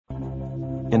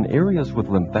In areas with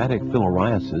lymphatic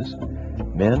filariasis,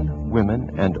 men,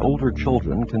 women, and older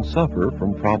children can suffer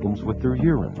from problems with their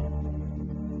urine.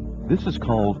 This is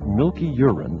called milky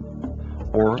urine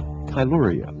or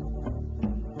chyluria.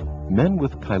 Men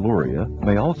with chyluria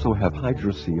may also have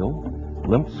hydrocele,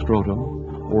 lymph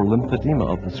scrotum, or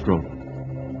lymphedema of the scrotum.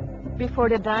 Before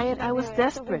the diet, I was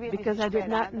desperate because I did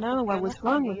not know what was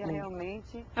wrong with me.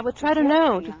 I would try to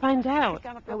know, to find out.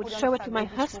 I would show it to my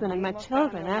husband and my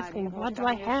children, asking, what do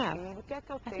I have?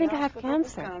 I think I have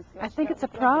cancer. I think it's a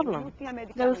problem.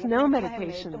 There was no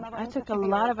medication. I took a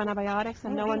lot of antibiotics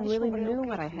and no one really knew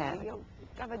what I had.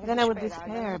 Then I would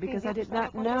despair because I did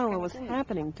not know what was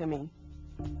happening to me.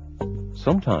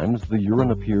 Sometimes the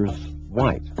urine appears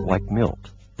white, like milk.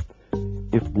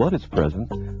 If blood is present,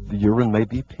 the urine may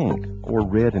be pink or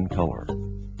red in color.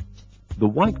 The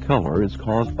white color is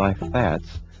caused by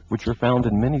fats which are found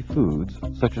in many foods,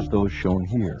 such as those shown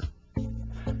here.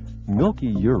 Milky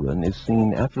urine is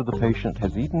seen after the patient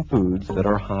has eaten foods that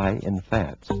are high in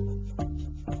fats.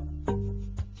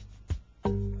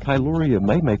 Chyluria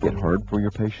may make it hard for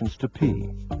your patients to pee,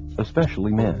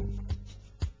 especially men.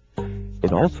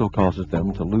 It also causes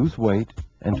them to lose weight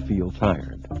and feel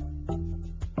tired.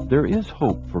 There is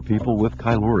hope for people with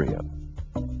chyluria.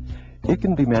 It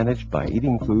can be managed by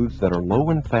eating foods that are low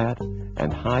in fat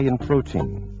and high in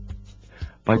protein,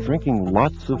 by drinking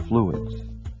lots of fluids,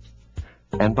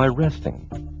 and by resting.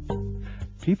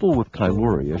 People with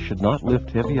chyluria should not lift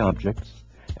heavy objects,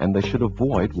 and they should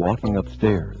avoid walking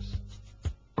upstairs.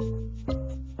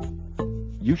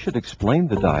 You should explain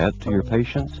the diet to your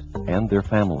patients and their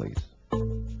families.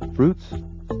 Fruits,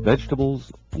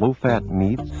 vegetables, low-fat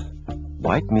meats,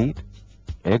 white meat,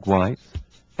 egg whites,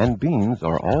 and beans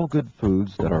are all good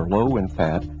foods that are low in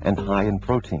fat and high in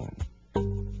protein.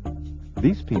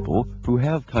 These people who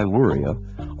have chyluria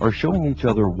are showing each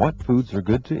other what foods are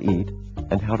good to eat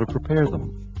and how to prepare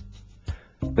them.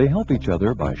 They help each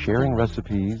other by sharing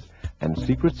recipes and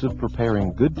secrets of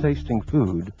preparing good-tasting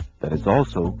food that is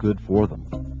also good for them.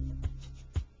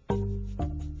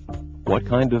 What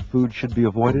kind of food should be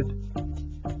avoided?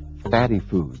 Fatty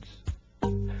foods.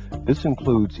 This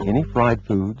includes any fried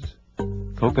foods,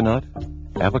 coconut,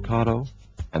 avocado,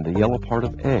 and the yellow part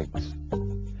of eggs.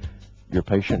 Your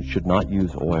patient should not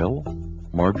use oil,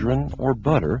 margarine, or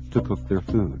butter to cook their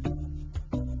food.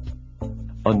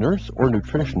 A nurse or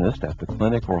nutritionist at the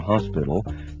clinic or hospital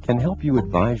can help you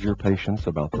advise your patients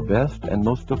about the best and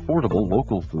most affordable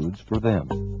local foods for them.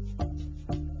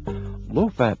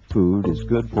 Low-fat food is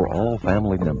good for all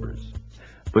family members,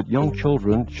 but young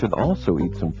children should also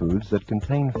eat some foods that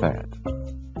contain fat.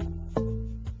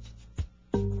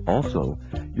 Also,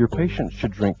 your patients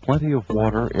should drink plenty of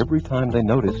water every time they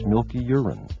notice milky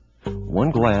urine,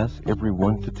 1 glass every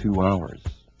 1 to 2 hours.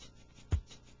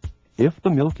 If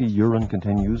the milky urine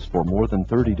continues for more than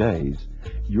 30 days,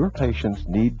 your patients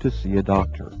need to see a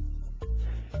doctor.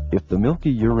 If the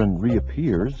milky urine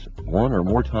reappears 1 or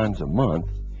more times a month,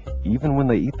 even when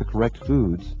they eat the correct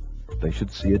foods, they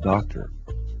should see a doctor.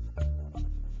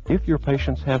 If your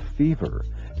patients have fever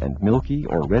and milky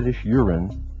or reddish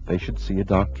urine, they should see a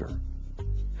doctor.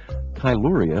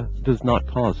 Chyluria does not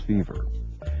cause fever.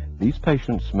 These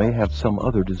patients may have some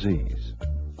other disease.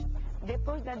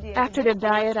 After the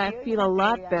diet, I feel a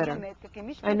lot better.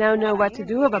 I now know what to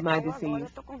do about my disease.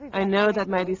 I know that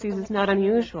my disease is not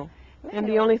unusual, and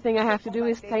the only thing I have to do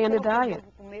is stay on the diet,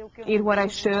 eat what I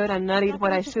should and not eat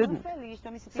what I shouldn't.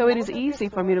 So it is easy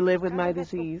for me to live with my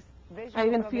disease. I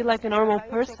even feel like a normal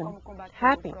person,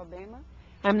 happy.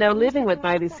 I'm now living with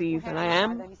my disease, and I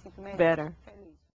am better.